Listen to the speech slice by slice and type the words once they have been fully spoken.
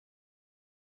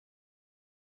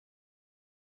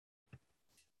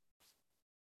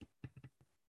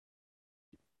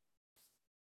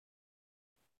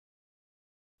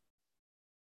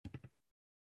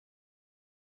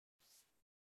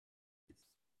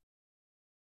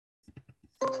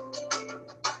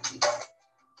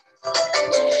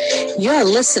You're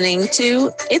listening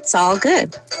to It's All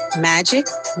Good Magic,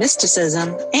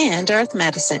 Mysticism, and Earth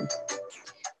Medicine.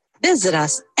 Visit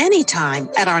us anytime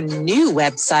at our new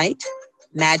website,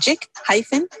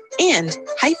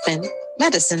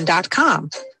 magic-and-medicine.com.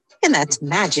 And that's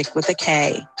magic with a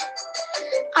K.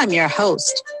 I'm your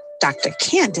host, Dr.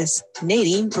 Candace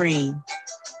Nadine Breen.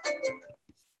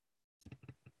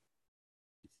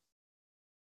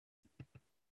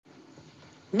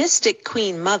 Mystic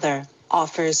Queen Mother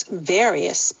offers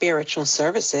various spiritual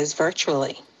services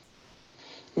virtually.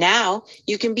 Now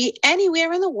you can be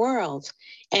anywhere in the world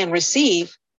and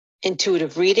receive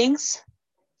intuitive readings,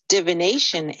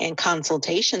 divination and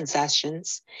consultation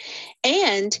sessions,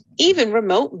 and even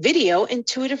remote video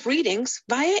intuitive readings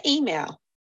via email.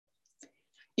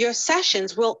 Your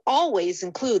sessions will always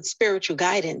include spiritual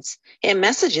guidance and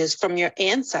messages from your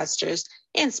ancestors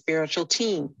and spiritual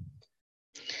team.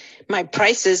 My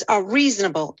prices are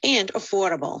reasonable and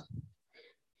affordable.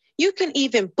 You can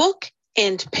even book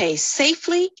and pay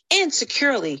safely and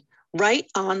securely right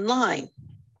online.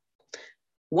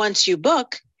 Once you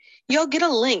book, you'll get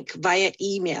a link via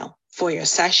email for your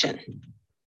session.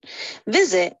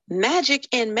 Visit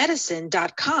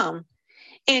magicandmedicine.com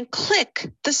and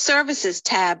click the Services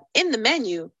tab in the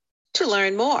menu to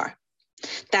learn more.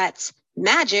 That's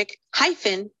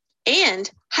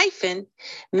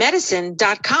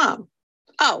magic-and-medicine.com.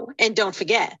 Oh, and don't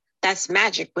forget, that's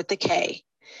magic with the K.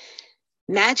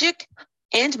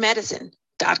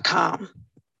 magicandmedicine.com.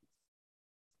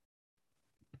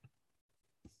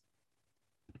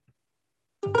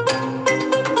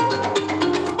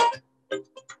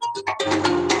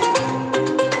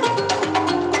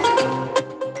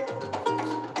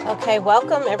 Okay,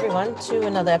 welcome everyone to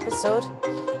another episode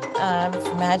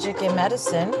of Magic and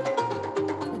Medicine.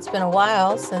 It's been a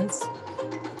while since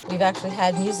we've actually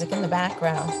had music in the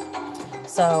background,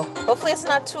 so hopefully it's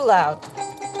not too loud.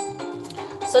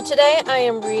 So today I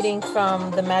am reading from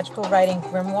the Magical Writing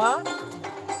Grimoire,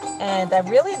 and I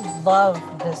really love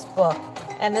this book.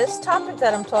 And this topic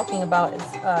that I'm talking about is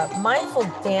mindful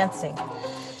dancing.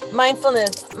 Mindful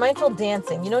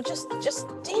dancing, just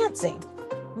dancing,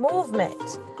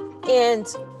 movement. And,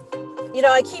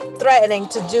 I keep threatening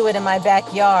to do it in my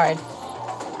backyard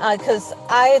because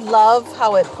I love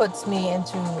how it puts me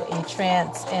into a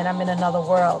trance and I'm in another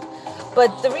world.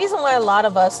 But the reason why a lot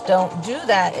of us don't do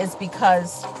that is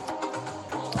because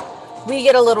we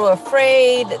get a little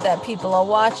afraid that people are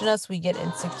watching us. We get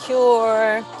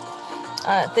insecure,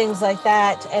 things like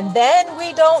that. And then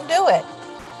we don't do it.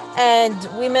 And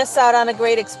we miss out on a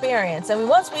great experience. And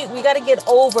once we got to get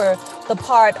over the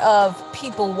part of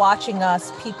people watching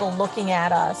us, people looking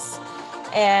at us,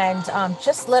 and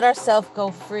just let ourselves go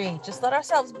free. Just let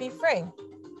ourselves be free.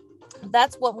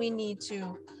 That's what we need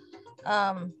to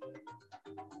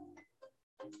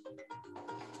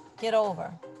get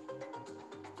over.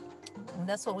 And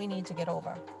that's what we need to get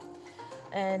over.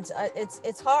 And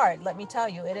it's hard. Let me tell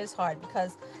you, it is hard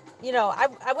because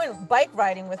I went bike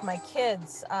riding with my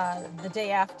kids the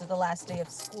day after the last day of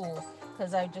school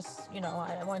because I just,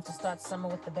 I wanted to start summer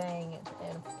with the bang,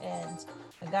 and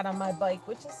I got on my bike,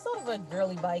 which is sort of a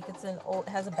girly bike. It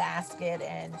has a basket,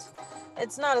 and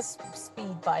it's not a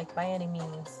speed bike by any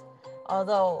means.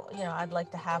 Although, I'd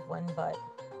like to have one, but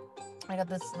I got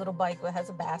this little bike that has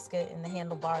a basket, and the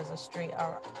handlebars are straight,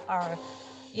 are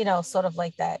sort of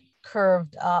like that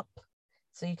curved up,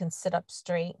 so you can sit up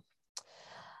straight.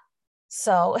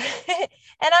 So,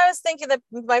 and I was thinking that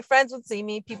my friends would see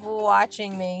me, people were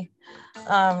watching me.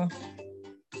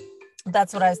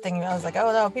 That's what I was thinking. I was like,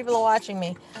 oh no, people are watching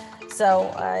me. So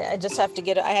I just have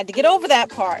to I had to get over that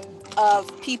part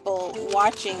of people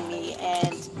watching me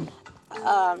and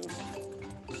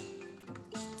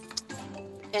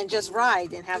just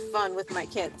ride and have fun with my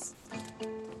kids.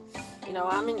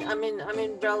 I'm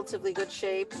in relatively good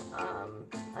shape.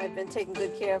 I've been taking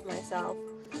good care of myself.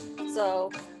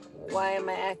 So why am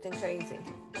I acting crazy?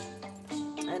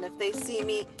 And if they see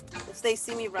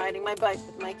me riding my bike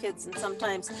with my kids and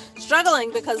sometimes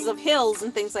struggling because of hills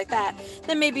and things like that,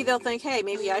 then maybe they'll think, hey,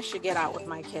 maybe I should get out with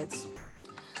my kids.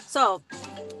 So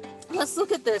let's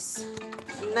look at this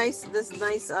nice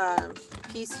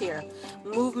piece here.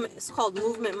 Movement. It's called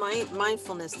Movement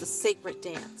Mindfulness, the Sacred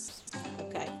Dance.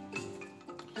 Okay.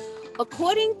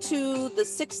 According to the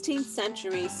 16th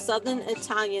century Southern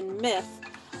Italian myth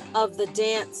of the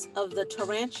dance of the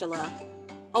tarantula,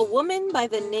 a woman by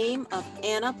the name of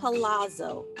Anna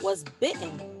Palazzo was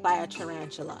bitten by a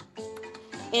tarantula,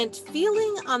 and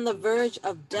feeling on the verge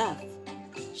of death,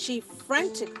 she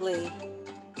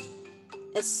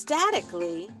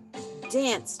ecstatically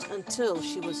danced until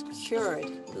she was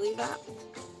cured. Believe that?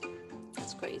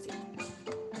 That's crazy.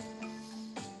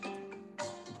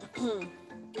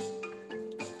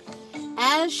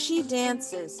 As she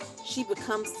dances, she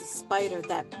becomes the spider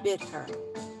that bit her.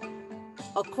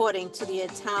 According to the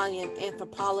Italian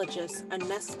anthropologist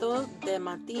Ernesto De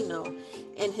Martino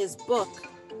in his book,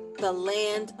 The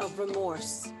Land of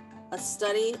Remorse, a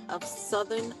study of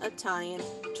Southern Italian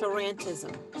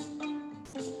tarantism.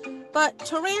 But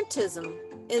tarantism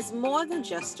is more than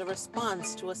just a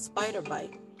response to a spider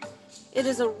bite. It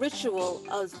is a ritual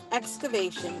of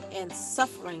excavation and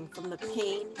suffering from the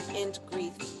pain and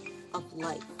grief of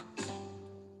life.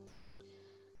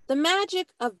 The magic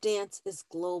of dance is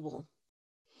global.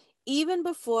 Even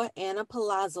before Anna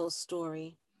Palazzo's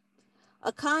story,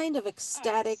 a kind of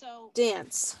ecstatic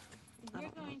dance. I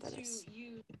don't know what that is.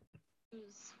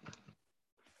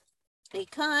 A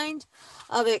kind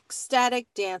of ecstatic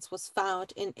dance was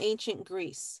found in ancient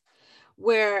Greece,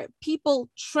 where people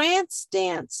trance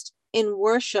danced in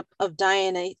worship of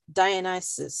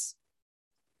Dionysus,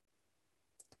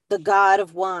 the god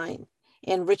of wine,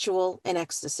 and ritual and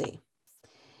ecstasy.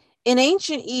 In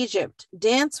ancient Egypt,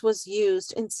 dance was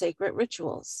used in sacred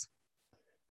rituals.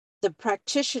 The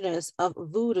practitioners of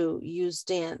voodoo used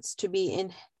dance to be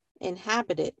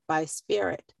inhabited by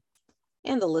spirit,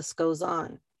 and the list goes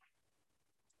on.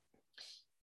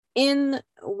 In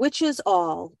Witches'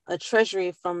 All, a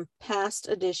treasury from past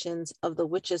editions of the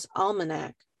Witches'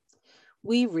 Almanac,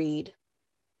 we read,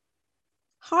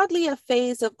 hardly a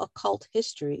phase of occult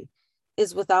history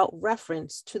is without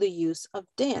reference to the use of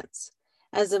dance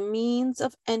as a means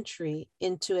of entry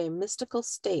into a mystical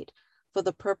state for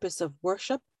the purpose of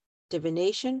worship,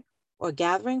 divination, or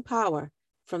gathering power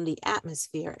from the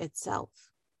atmosphere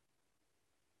itself.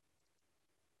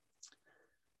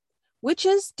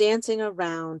 Witches dancing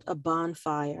around a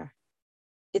bonfire.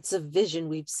 It's a vision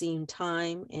we've seen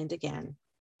time and again.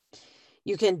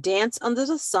 You can dance under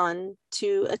the sun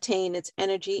to attain its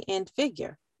energy and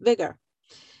vigor.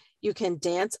 You can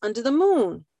dance under the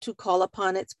moon to call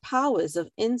upon its powers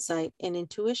of insight and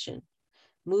intuition,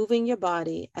 moving your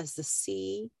body as the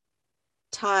sea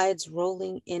tides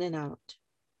rolling in and out.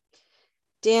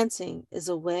 Dancing is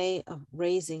a way of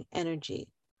raising energy.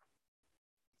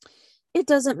 It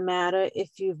doesn't matter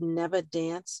if you've never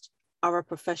danced, are a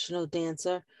professional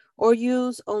dancer, or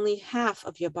use only half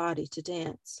of your body to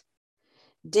dance.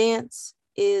 Dance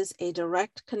is a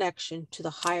direct connection to the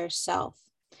higher self,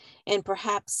 and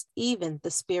perhaps even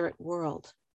the spirit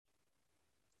world.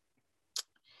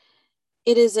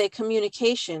 It is a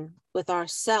communication with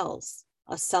ourselves,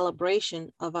 a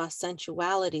celebration of our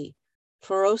sensuality,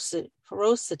 ferocity,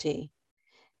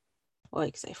 or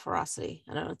you can say ferocity,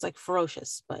 I don't know, it's like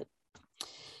ferocious,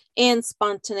 and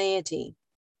spontaneity.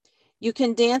 You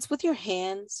can dance with your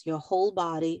hands, your whole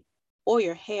body, or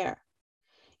your hair.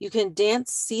 You can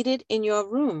dance seated in your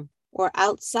room or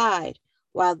outside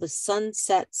while the sun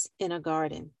sets in a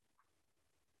garden.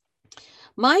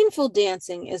 Mindful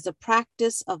dancing is the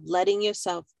practice of letting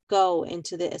yourself go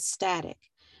into the ecstatic,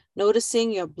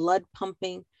 noticing your blood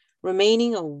pumping,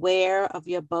 remaining aware of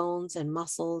your bones and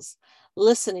muscles,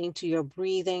 listening to your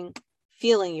breathing,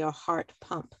 feeling your heart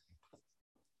pump.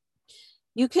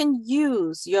 You can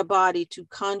use your body to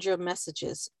conjure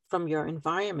messages from your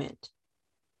environment.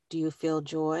 Do you feel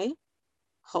joy,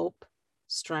 hope,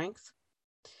 strength?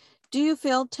 Do you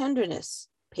feel tenderness,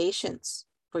 patience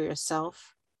for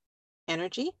yourself,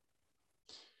 energy?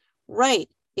 Write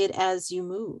it as you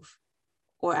move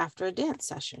or after a dance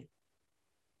session.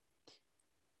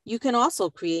 You can also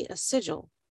create a sigil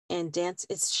and dance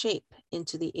its shape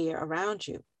into the air around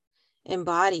you,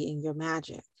 embodying your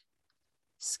magic.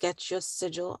 Sketch your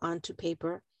sigil onto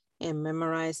paper and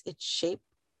memorize its shape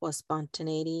or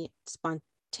spontaneously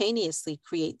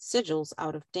create sigils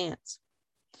out of dance.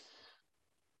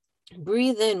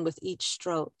 Breathe in with each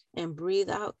stroke and breathe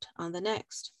out on the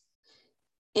next,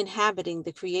 inhabiting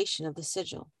the creation of the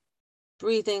sigil,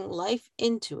 breathing life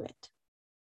into it.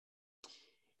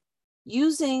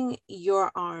 Using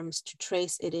your arms to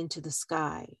trace it into the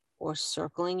sky or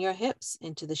circling your hips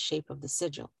into the shape of the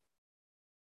sigil.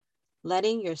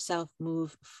 Letting yourself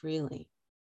move freely.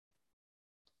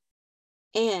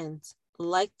 And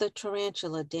like the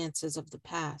tarantula dances of the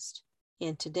past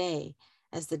and today,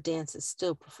 as the dance is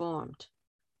still performed,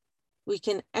 we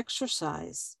can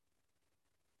exorcise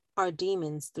our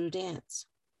demons through dance.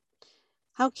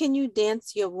 How can you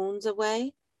dance your wounds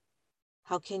away?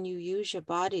 How can you use your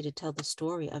body to tell the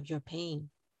story of your pain?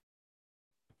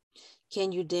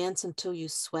 Can you dance until you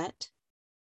sweat,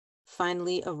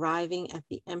 finally arriving at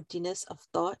the emptiness of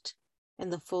thought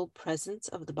and the full presence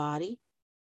of the body?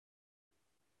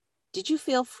 Did you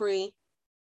feel free,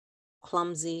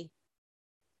 clumsy?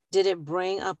 Did it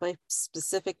bring up a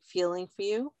specific feeling for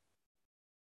you?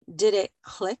 Did it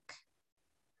click?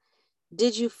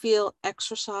 Did you feel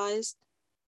exercised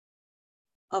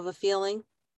of a feeling?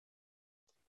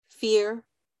 Fear,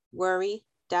 worry,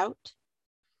 doubt?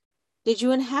 Did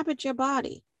you inhabit your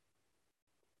body?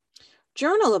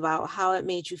 Journal about how it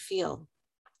made you feel.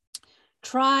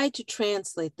 Try to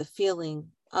translate the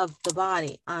feeling of the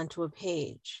body onto a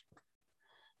page.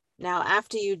 Now,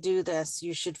 after you do this,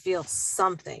 you should feel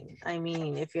something. I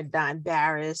mean, if you're not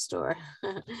embarrassed or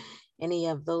any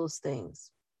of those things.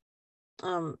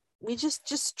 We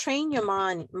just train your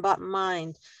mind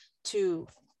to,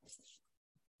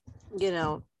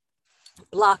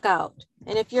 block out.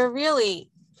 And if you're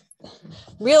really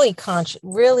worried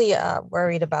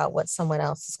about what someone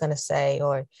else is going to say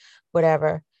or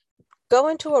whatever, go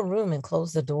into a room and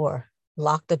close the door,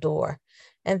 lock the door,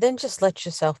 and then just let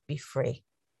yourself be free.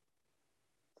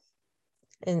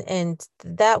 And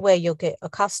that way you'll get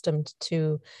accustomed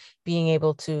to being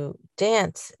able to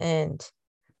dance and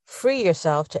free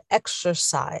yourself to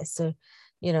exercise,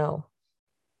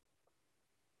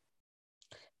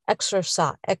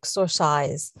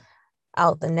 exercise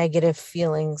out the negative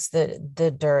feelings,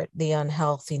 the dirt, the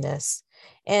unhealthiness,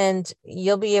 and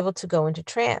you'll be able to go into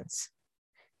trance.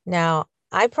 Now,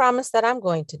 I promise that I'm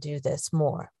going to do this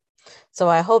more. So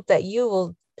I hope that you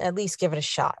will at least give it a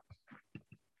shot.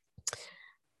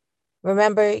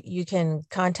 Remember, you can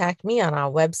contact me on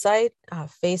our website, our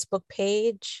Facebook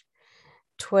page,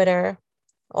 Twitter.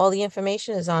 All the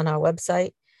information is on our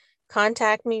website.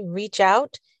 Contact me, reach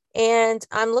out, and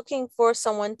I'm looking for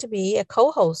someone to be a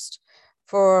co-host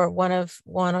for one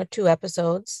or two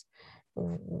episodes.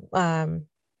 So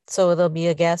there'll be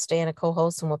a guest and a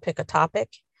co-host, and we'll pick a topic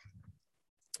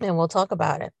and we'll talk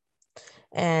about it.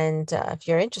 And if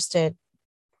you're interested,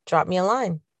 drop me a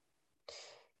line.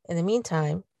 In the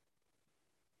meantime,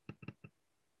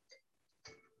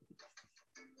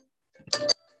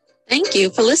 thank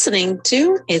you for listening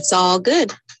to It's All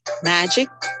Good, Magic,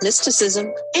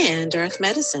 Mysticism, and Earth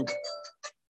Medicine.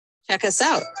 Check us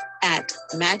out at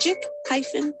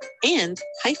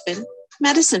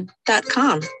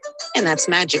magic-and-medicine.com. And that's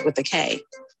magic with a K.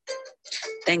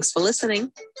 Thanks for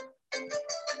listening.